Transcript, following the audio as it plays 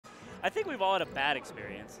I think we've all had a bad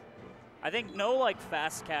experience. I think no like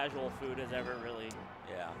fast casual food has ever really.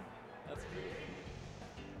 Yeah, that's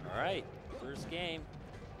good. All right, first game.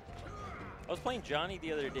 I was playing Johnny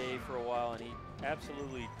the other day for a while, and he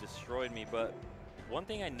absolutely destroyed me. But one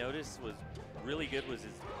thing I noticed was really good was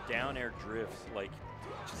his down air drifts. Like,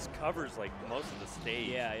 just covers like most of the stage.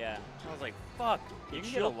 Yeah, yeah. I was like, fuck. You It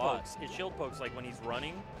can get a shield lot. pokes. It shield pokes like when he's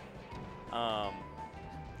running.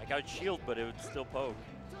 Like I would shield, but it would still poke.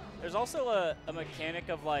 There's also a mechanic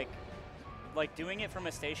of like doing it from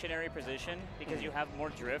a stationary position because you have more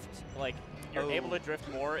drift. Like you're able to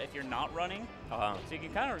drift more if you're not running. So you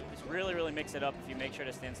can kind of really, really mix it up if you make sure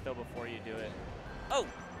to stand still before you do it. Oh,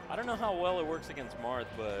 I don't know how well it works against Marth,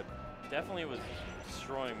 but definitely was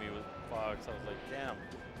destroying me with Fox. I was like, damn.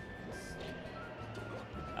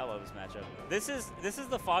 I love this matchup. This is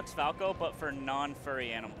the Fox Falco, but for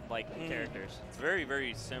non-furry animal characters. It's very,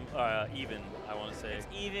 very even, I want to say. It's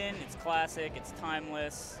even, it's classic, it's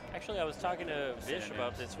timeless. Actually, I was talking to Vish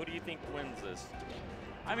about this. Who do you think wins this?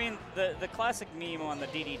 I mean, the classic meme on the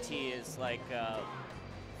DDT is like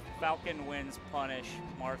Falcon wins punish,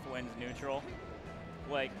 Marth wins neutral,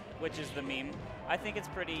 like which is the meme. I think it's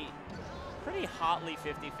pretty hotly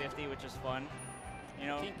 50-50, which is fun. You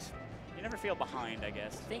know, you never feel behind, I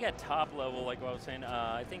guess. I think at top level, like what I was saying,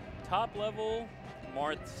 I think top level,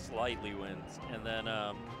 Marth slightly wins. And then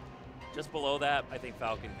just below that, I think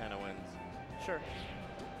Falcon kind of wins. Sure.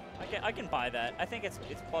 I can buy that. I think it's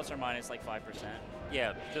plus or minus like 5%.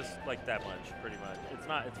 Yeah, just like that much, pretty much. It's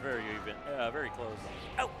not, it's very even, very close.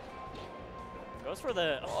 Oh! Goes for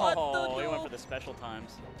the, he went for the special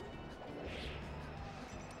times.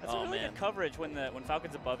 That's a really good coverage when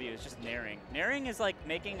Falcon's above you. It's just naring. Naring is like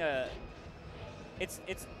making a. It's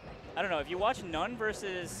I don't know if you watch Nun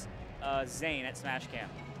versus Zane at Smash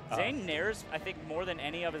Camp. Zane nares I think more than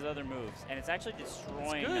any of his other moves, and it's actually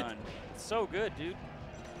destroying Nun. It's so good, dude.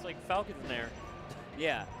 It's like Falcon's nair.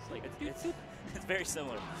 Yeah, it's like it's very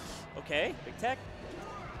similar. Okay, big tech.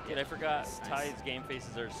 Dude, I forgot. Nice. Ty's game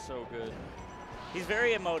faces are so good. He's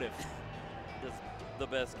very emotive. Just the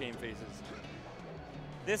best game faces.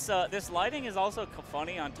 This lighting is also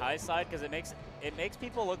funny on Ty's side because it makes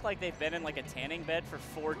people look like they've been in like a tanning bed for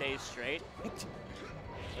 4 days straight.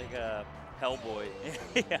 Like a Hellboy.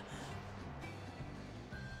 Yeah.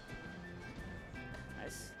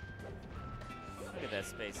 Nice. Look at that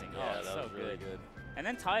spacing. Yeah, it's that so was really good. And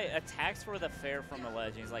then Ty attacks for the fair from the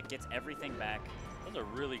ledge. And he's like gets everything back. That was a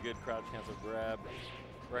really good crouch cancel grab,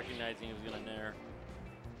 recognizing he was gonna nair.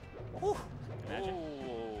 Whew. Imagine.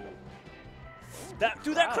 Oh. That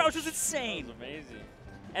crouch was insane. That was amazing.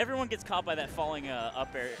 Everyone gets caught by that falling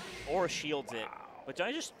up air or shields it. But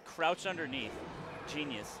Johnny just crouched underneath.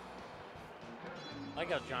 Genius. I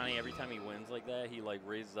like how Johnny, every time he wins like that, he like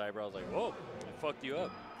raises his eyebrows like, whoa, I fucked you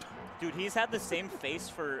up. Dude, he's had the same face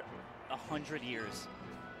for 100 years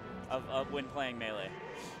of when playing Melee.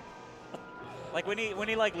 Like when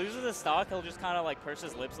he like loses a stock, he'll just kind of like purse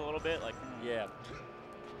his lips a little bit, like. Yeah.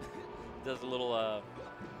 Does a little, I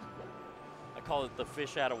call it the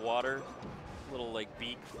fish out of water, little like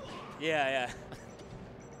beak. Yeah, yeah.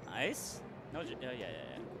 Nice. No, yeah, of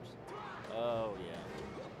course. Oh yeah.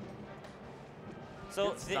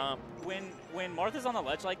 So when Marth is on the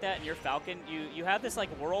ledge like that and you're Falcon, you have this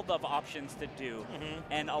like world of options to do,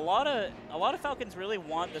 and a lot of Falcons really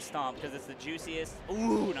want the stomp because it's the juiciest.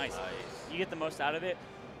 Ooh, nice. You get the most out of it,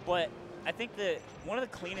 but I think that one of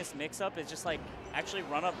the cleanest mix-up is just like actually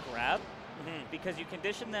run up grab, because you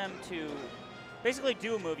condition them to basically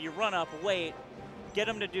do a move. You run up, wait, get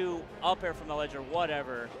them to do up air from the ledge or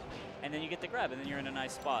whatever, and then you get the grab, and then you're in a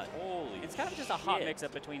nice spot. Holy It's kind of just a hot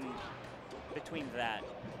mix-up between that.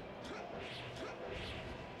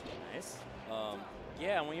 Nice.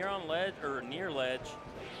 Yeah, when you're on ledge or near ledge,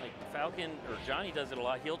 like Falcon or Johnny does it a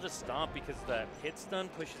lot. He'll just stomp because that hit stun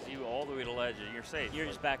pushes you all the way to ledge, and you're safe. You're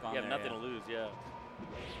just back on. You have there, nothing to lose. Yeah.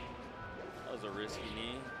 That was a risky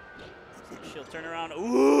knee. Shield turnaround.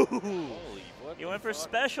 Ooh! Holy, what? He went for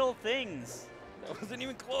special things. That wasn't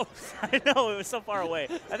even close. I know, it was so far away.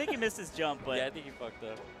 I think he missed his jump, but. Yeah, I think he fucked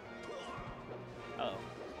up. Uh-oh.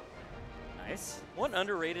 Nice. One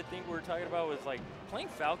underrated thing we were talking about was like playing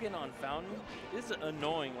Falcon on Fountain is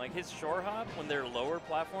annoying. Like his shore hop, when they're lower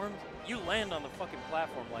platforms, you land on the fucking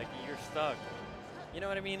platform like you're stuck. You know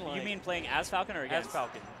what I mean? Like, you mean playing as Falcon or against? As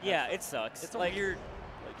Falcon. Yeah, it sucks. It's a weird,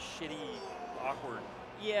 like shitty, awkward.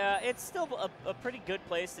 Yeah, it's still a pretty good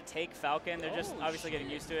place to take Falcon. They're just obviously getting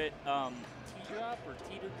used to it. T-drop or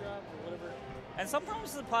teeter drop or whatever. And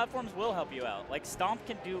sometimes the platforms will help you out. Like Stomp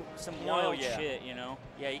can do some wild shit, you know?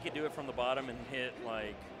 Yeah, you could do it from the bottom and hit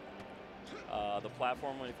like the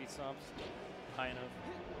platform if he stomps high enough.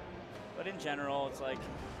 But in general, it's like,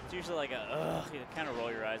 it's usually like a, ugh, you kind of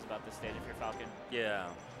roll your eyes about this stage if you're Falcon. Yeah.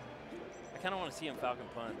 I kind of want to see him Falcon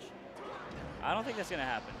punch. I don't think that's going to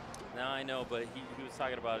happen. No, I know, but he was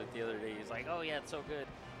talking about it the other day. He's like, oh, yeah, it's so good.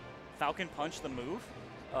 Falcon punch the move?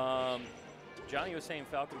 Johnny was saying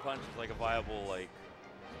Falcon punch is like a viable, like,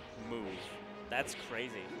 move. That's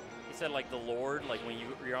crazy. He said, like, the Lord, like, when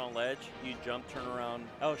you're on ledge, you jump, turn around.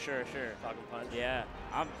 Oh, sure, sure. Falcon punch. Yeah.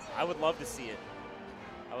 I would love to see it.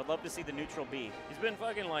 I would love to see the neutral B. He's been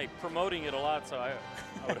fucking, like, promoting it a lot, so I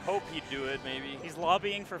would hope he'd do it, maybe. He's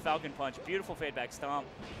lobbying for Falcon punch. Beautiful fade back stomp.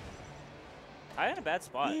 I in a bad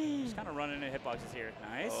spot. Just kind of running into hitboxes here.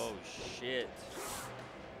 Nice. Oh, shit.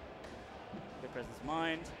 Good presence of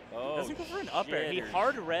mind. Oh, doesn't go for an up air. He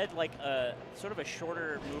hard read like a sort of a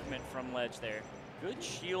shorter movement from ledge there. Good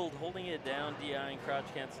shield, holding it down, DI and crouch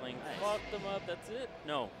canceling. Nice. Fuck them up, that's it?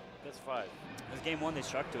 No, that's 5. This game 1, they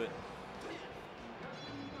struck to it.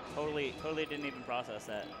 Totally didn't even process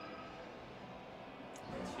that.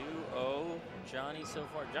 2-0, Johnny so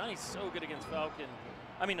far. Johnny's so good against Falcon.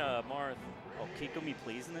 I mean, Marth. Oh, Kiko me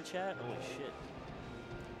please in the chat? Holy shit.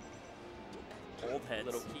 Old heads.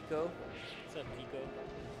 Little Kiko. What's up, Kiko?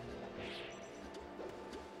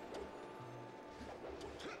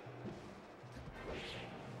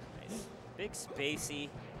 Nice. Big spacey.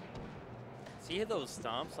 See those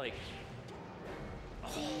stomps? Like,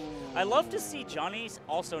 I love to see Johnny's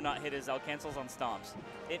also not hit his out cancels on stomps.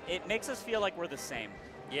 It makes us feel like we're the same.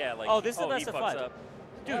 yeah, like. Oh, this is the he best of fucks 5. up.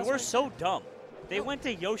 Dude, Yeah, we're so dumb. They went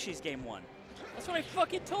to Yoshi's game 1. That's what I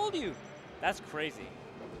fucking told you. That's crazy.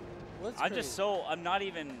 I'm not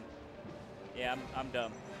even, yeah, I'm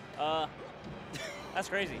dumb. That's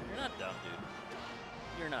crazy. You're not dumb, dude.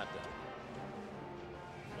 You're not dumb.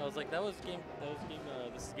 I was like, this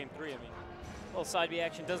is game 3, I mean. Little side B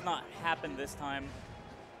action does not happen this time.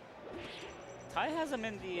 Ty has him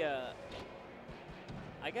in the,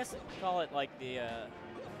 I guess call it like the,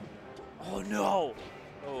 oh no!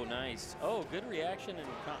 Oh, nice. Oh, good reaction and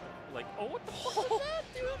like, oh, what the fuck was that,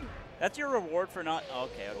 dude? That's your reward for not,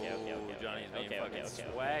 okay. Johnny's being okay, fucking okay.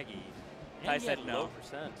 swaggy. Ty And he said had no. low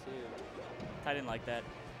percent, too. Ty didn't like that.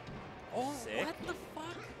 Oh, Sick. what the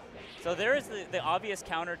fuck? So there is the obvious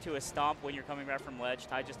counter to a stomp when you're coming back from ledge.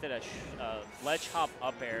 Ty just did a ledge hop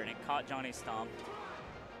up air and it caught Johnny's stomp.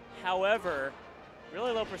 However,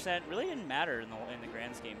 really low percent, really didn't matter in the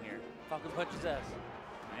grand scheme here. Falcon punch his ass.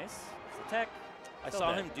 Nice. It's the tech. I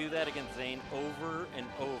saw him do that against Zane over and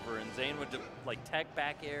over, and Zane would like tech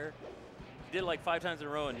back air. He did it like 5 times in a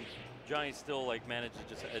row, and Johnny still like managed to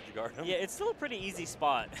just edge guard him. Yeah, it's still a pretty easy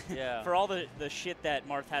spot. Yeah. For all the shit that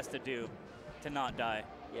Marth has to do to not die.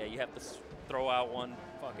 Yeah, you have to throw out one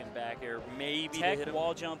fucking back air, maybe Tech, to hit him.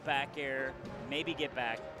 wall jump, back air, maybe get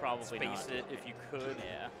back, probably Space not. it if you could.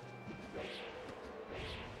 Yeah.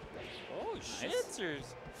 Oh,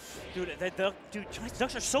 shitzers. Dude, Johnny's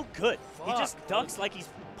ducks are so good. Fuck, he just ducks like he's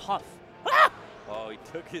Puff. Oh, he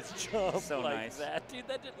took his jump So like nice. that. Dude,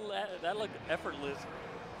 that didn't that looked effortless.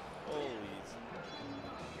 Holy.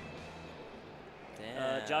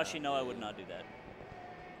 Damn. Josh, you know I would not do that.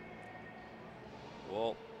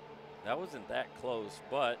 Well, that wasn't that close,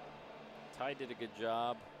 but Ty did a good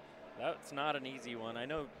job. That's not an easy one. I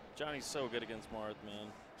know Johnny's so good against Marth, man.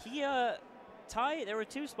 He, Ty, there were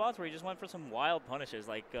 2 spots where he just went for some wild punishes,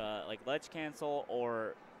 like ledge cancel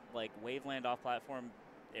or like waveland off platform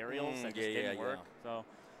aerials that just didn't work. So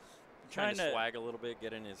Trying to swag a little bit,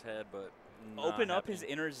 get in his head, but open up his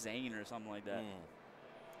inner Zane or something like that.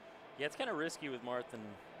 Yeah, it's kind of risky with Marth and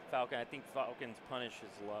Falcon. I think Falcon's punish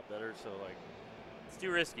is a lot better, so like it's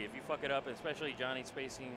too risky if you fuck it up, especially Johnny spacing